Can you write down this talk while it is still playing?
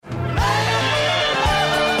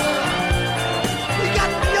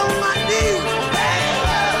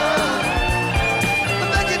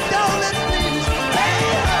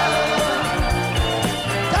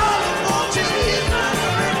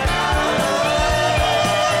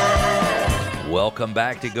Welcome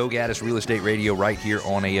back to Go Gaddis Real Estate Radio right here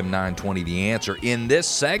on AM 920 The Answer. In this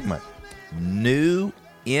segment, new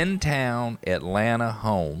in-town Atlanta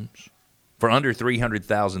homes for under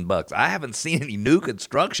 $300,000. I haven't seen any new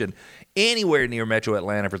construction anywhere near Metro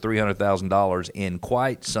Atlanta for $300,000 in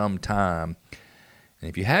quite some time. And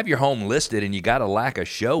if you have your home listed and you got a lack of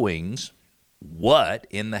showings, what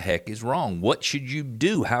in the heck is wrong? What should you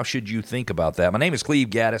do? How should you think about that? My name is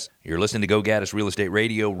Cleve Gaddis. You're listening to Go Gaddis Real Estate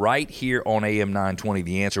Radio right here on AM 920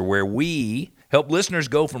 The Answer, where we help listeners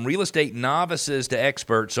go from real estate novices to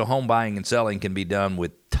experts so home buying and selling can be done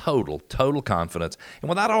with total confidence and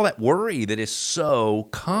without all that worry that is so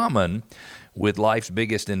common with life's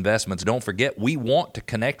biggest investments. Don't forget, we want to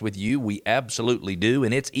connect with you. We absolutely do,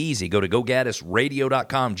 and it's easy. Go to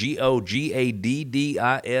GoGaddisRadio.com,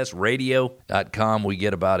 GoGaddis Radio.com. We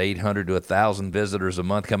get about 800 to 1,000 visitors a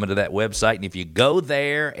month coming to that website, and if you go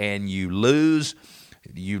there and you lose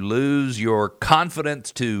your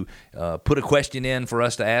confidence to put a question in for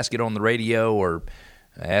us to ask it on the radio or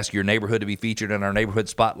ask your neighborhood to be featured in our neighborhood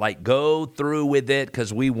spotlight, go through with it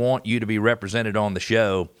because we want you to be represented on the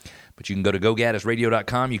show. But you can go to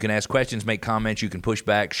GoGaddisRadio.com. You can ask questions, make comments. You can push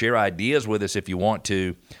back, share ideas with us if you want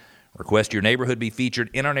to. Request your neighborhood be featured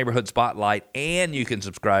in our neighborhood spotlight, and you can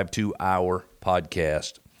subscribe to our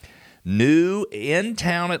podcast. New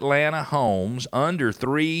in-town Atlanta homes under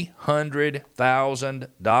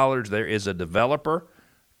 $300,000. There is a developer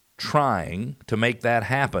trying to make that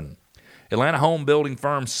happen. Atlanta home building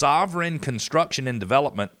firm Sovereign Construction and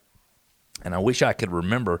Development, and I wish I could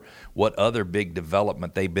remember what other big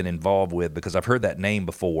development they've been involved with because I've heard that name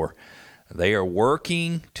before. They are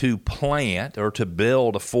working to plant or to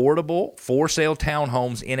build affordable for-sale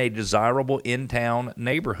townhomes in a desirable in-town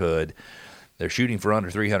neighborhood. They're shooting for under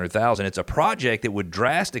 $300,000. It's a project that would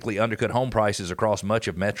drastically undercut home prices across much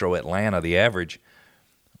of Metro Atlanta. The average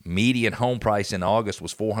median home price in August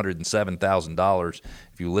was $407,000.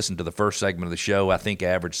 If you listen to the first segment of the show, I think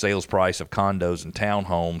average sales price of condos and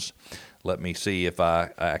townhomes. Let me see if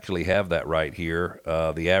I actually have that right here.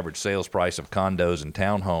 The average sales price of condos and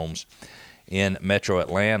townhomes in Metro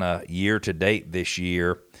Atlanta year to date this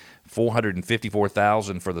year,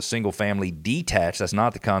 $454,000 for the single-family detached. That's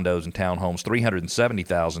not the condos and townhomes.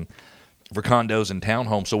 $370,000 for condos and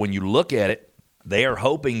townhomes. So when you look at it, they are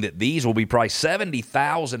hoping that these will be priced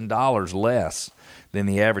 $70,000 less than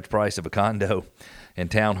the average price of a condo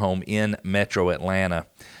and townhome in Metro Atlanta.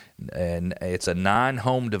 And it's a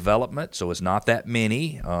 9-home development, so it's not that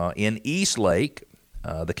many. In Eastlake,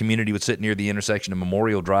 the community would sit near the intersection of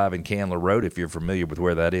Memorial Drive and Candler Road. If you're familiar with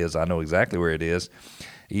where that is, I know exactly where it is.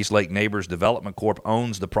 Eastlake Neighbors Development Corp.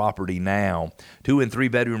 owns the property now. 2- and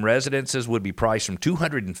 3-bedroom residences would be priced from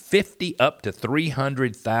 $250,000 up to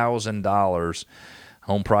 $300,000.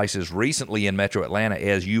 Home prices recently in Metro Atlanta,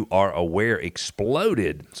 as you are aware,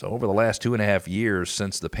 exploded. So over the last 2.5 years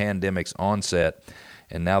since the pandemic's onset,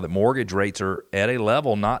 and now that mortgage rates are at a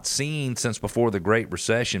level not seen since before the Great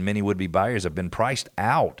Recession, many would-be buyers have been priced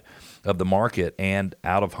out of the market and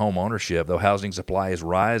out of home ownership. Though housing supply is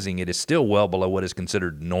rising, it is still well below what is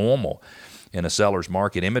considered normal in a seller's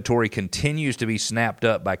market. Inventory continues to be snapped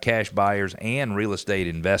up by cash buyers and real estate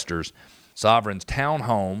investors. Sovereign's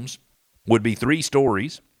townhomes would be 3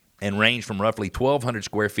 stories and range from roughly 1,200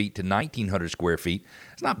 square feet to 1,900 square feet.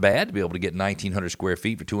 It's not bad to be able to get 1,900 square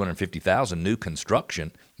feet for $250,000 new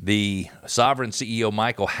construction. The Sovereign CEO,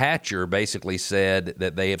 Michael Hatcher, basically said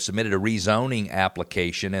that they have submitted a rezoning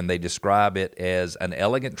application, and they describe it as an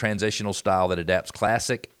elegant transitional style that adapts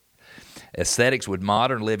classic aesthetics with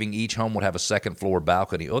modern living. Each home would have a second-floor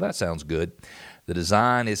balcony. Oh, that sounds good. The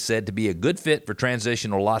design is said to be a good fit for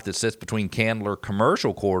transitional lot that sits between Candler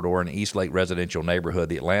Commercial Corridor and Eastlake Residential Neighborhood.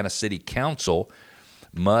 The Atlanta City Council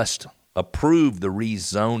must approve the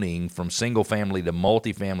rezoning from single-family to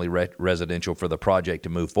multifamily residential for the project to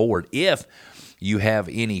move forward. If you have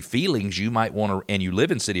any feelings, you might want to, and you live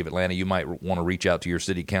in the city of Atlanta, you might want to reach out to your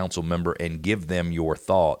city council member and give them your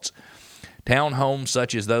thoughts. Townhomes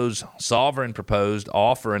such as those Sovereign proposed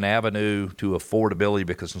offer an avenue to affordability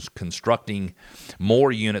because constructing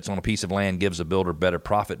more units on a piece of land gives a builder better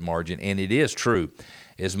profit margin, and it is true.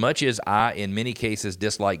 As much as I, in many cases,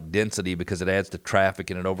 dislike density because it adds to traffic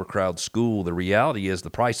and an overcrowded school, the reality is the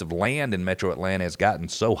price of land in Metro Atlanta has gotten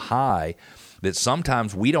so high that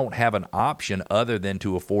sometimes we don't have an option other than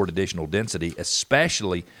to afford additional density,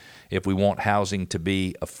 especially if we want housing to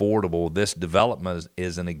be affordable. This development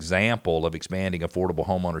is an example of expanding affordable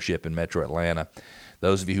homeownership in Metro Atlanta.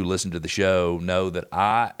 Those of you who listen to the show know that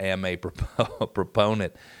I am a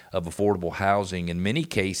proponent of affordable housing. In many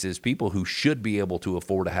cases, people who should be able to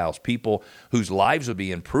afford a house, people whose lives would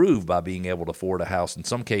be improved by being able to afford a house. In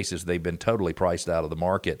some cases, they've been totally priced out of the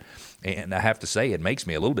market. And I have to say, it makes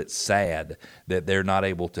me a little bit sad that they're not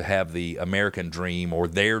able to have the American dream, or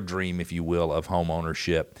their dream, if you will, of home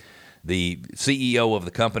ownership. The CEO of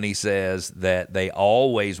the company says that they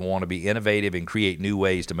always want to be innovative and create new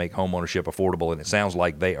ways to make homeownership affordable, and it sounds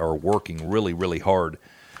like they are working really, really hard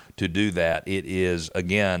to do that. It is,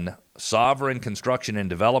 again, Sovereign Construction and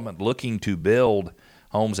Development, looking to build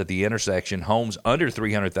homes at the intersection, homes under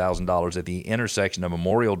 $300,000 at the intersection of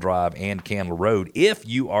Memorial Drive and Candler Road. If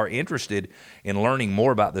you are interested in learning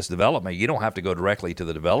more about this development, you don't have to go directly to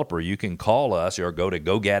the developer. You can call us or go to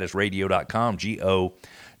GoGaddisRadio.com, GADDIS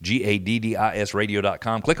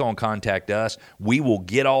radio.com. Click on Contact Us. We will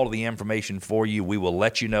get all of the information for you. We will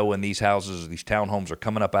let you know when these houses, these townhomes are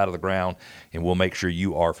coming up out of the ground, and we'll make sure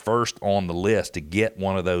you are first on the list to get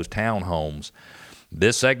one of those townhomes.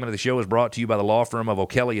 This segment of the show is brought to you by the law firm of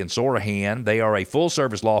O'Kelly and Sorahan. They are a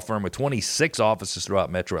full-service law firm with 26 offices throughout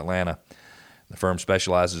Metro Atlanta. The firm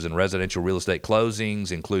specializes in residential real estate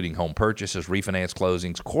closings, including home purchases, refinance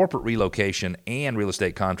closings, corporate relocation, and real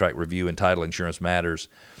estate contract review and title insurance matters.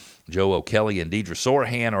 Joe O'Kelly and Deidre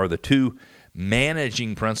Sorahan are the two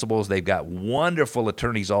managing principals. They've got wonderful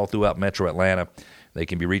attorneys all throughout Metro Atlanta. They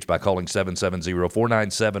can be reached by calling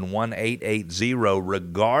 770-497-1880,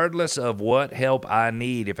 regardless of what help I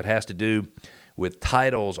need, if it has to do with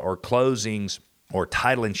titles or closings or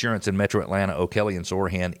title insurance in Metro Atlanta. O'Kelly and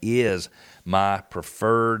Sorahan is my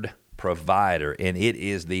preferred provider, and it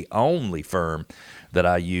is the only firm that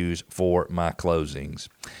I use for my closings.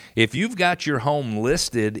 If you've got your home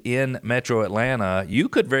listed in Metro Atlanta, you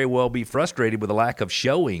could very well be frustrated with the lack of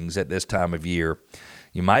showings at this time of year.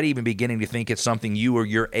 You might even be beginning to think it's something you or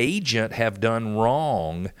your agent have done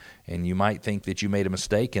wrong, and you might think that you made a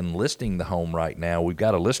mistake in listing the home right now. We've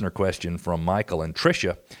got a listener question from Michael and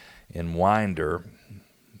Tricia in Winder.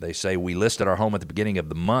 They say, we listed our home at the beginning of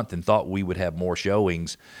the month and thought we would have more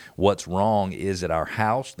showings. What's wrong? Is it our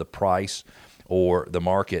house, the price, or the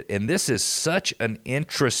market? And this is such an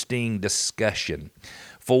interesting discussion.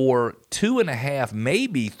 For 2.5,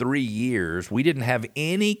 maybe 3 years, we didn't have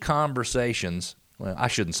any conversations. Well, I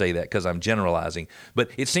shouldn't say that because I'm generalizing, but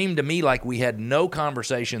it seemed to me like we had no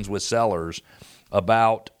conversations with sellers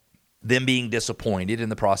about them being disappointed in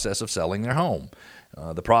the process of selling their home.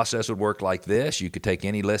 The process would work like this. You could take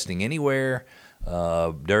any listing anywhere,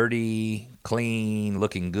 dirty, clean,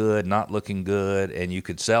 looking good, not looking good, and you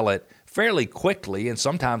could sell it fairly quickly, and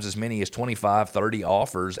sometimes as many as 25, 30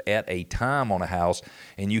 offers at a time on a house,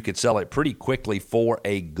 and you could sell it pretty quickly for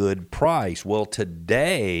a good price. Well,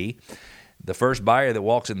 today, the first buyer that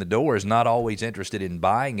walks in the door is not always interested in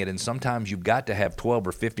buying it, and sometimes you've got to have 12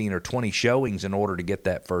 or 15 or 20 showings in order to get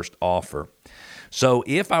that first offer. So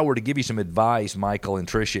if I were to give you some advice, Michael and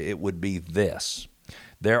Tricia, it would be this.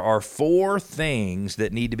 There are 4 things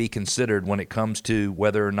that need to be considered when it comes to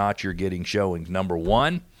whether or not you're getting showings. Number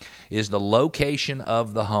 1 is the location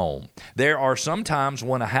of the home. There are some times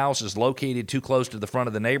when a house is located too close to the front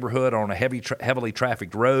of the neighborhood on a heavily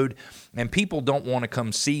trafficked road, and people don't want to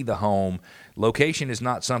come see the home. Location is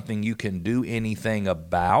not something you can do anything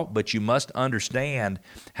about, but you must understand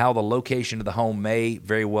how the location of the home may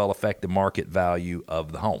very well affect the market value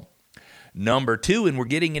of the home. Number 2, and we're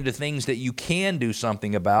getting into things that you can do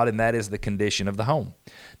something about, and that is the condition of the home.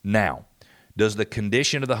 Now, does the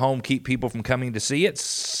condition of the home keep people from coming to see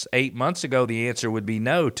it? 8 months ago, the answer would be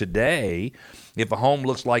no. Today, if a home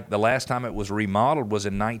looks like the last time it was remodeled was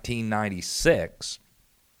in 1996,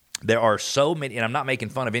 there are so many, and I'm not making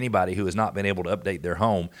fun of anybody who has not been able to update their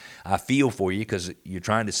home. I feel for you because you're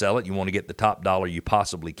trying to sell it. You want to get the top dollar you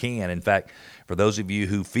possibly can. In fact, for those of you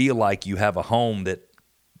who feel like you have a home that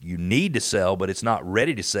you need to sell, but it's not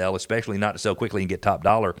ready to sell, especially not to sell quickly and get top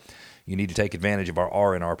dollar, you need to take advantage of our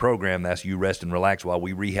R&R program. That's You Rest and Relax While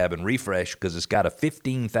We Rehab and Refresh, because it's got a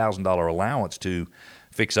 $15,000 allowance to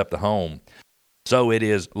fix up the home. So it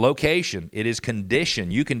is location, it is condition.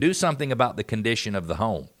 You can do something about the condition of the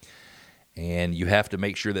home, and you have to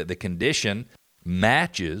make sure that the condition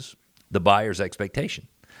matches the buyer's expectation.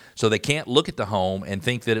 So they can't look at the home and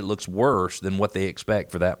think that it looks worse than what they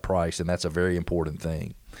expect for that price, and that's a very important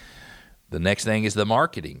thing. The next thing is the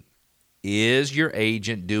marketing. Is your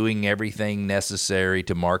agent doing everything necessary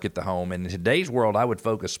to market the home? And in today's world, I would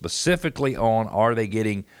focus specifically on, are they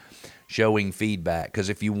getting showing feedback. Because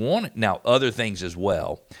if you want, now other things as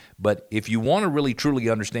well, but if you want to really truly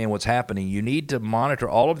understand what's happening, you need to monitor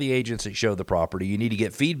all of the agents that show the property. You need to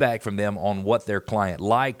get feedback from them on what their client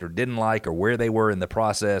liked or didn't like or where they were in the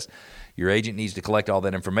process. Your agent needs to collect all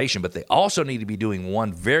that information, but they also need to be doing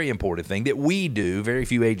one very important thing that we do, very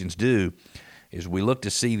few agents do, is we look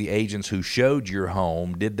to see the agents who showed your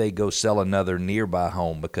home, did they go sell another nearby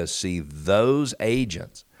home? Because, see, those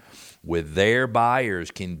agents with their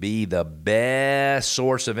buyers can be the best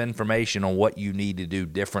source of information on what you need to do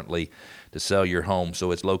differently to sell your home.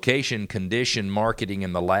 So it's location, condition, marketing,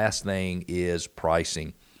 and the last thing is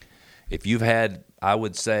pricing. If you've had, I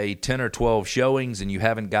would say, 10 or 12 showings and you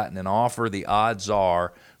haven't gotten an offer, the odds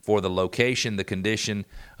are for the location, the condition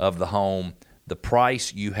of the home, the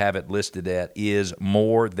price you have it listed at is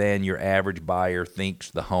more than your average buyer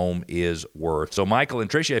thinks the home is worth. So Michael and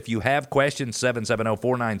Tricia, if you have questions,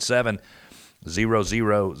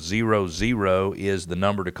 770-497-0000 is the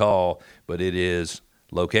number to call, but it is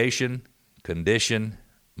location, condition,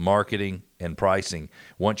 marketing, and pricing.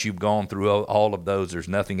 Once you've gone through all of those, there's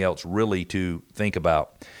nothing else really to think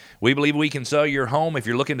about. We believe we can sell your home. If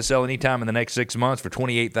you're looking to sell anytime in the next 6 months for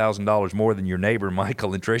 $28,000 more than your neighbor,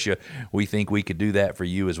 Michael and Tricia, we think we could do that for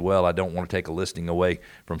you as well. I don't want to take a listing away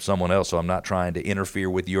from someone else, so I'm not trying to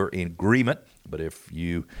interfere with your agreement. But if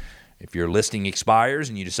your listing expires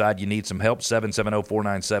and you decide you need some help,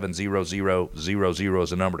 770-497-0000 is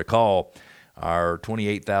the number to call. Our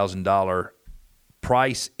 $28,000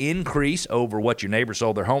 price increase over what your neighbor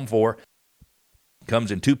sold their home for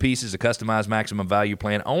comes in two pieces, a customized maximum value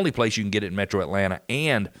plan, only place you can get it in Metro Atlanta,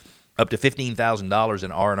 and up to $15,000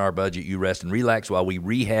 in R&R budget. You rest and relax while we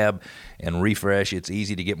rehab and refresh. It's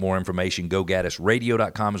easy to get more information.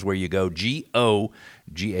 GoGaddisRadio.com is where you go, GoGaddis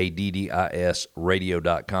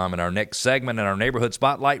Radio.com. And our next segment in our Neighborhood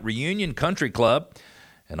Spotlight, Reunion Country Club.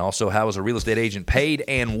 And also, how is a real estate agent paid?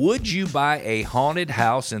 And would you buy a haunted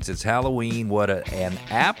house since it's Halloween? What an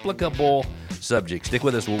applicable subject. Stick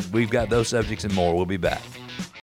with us. We've got those subjects and more. We'll be back.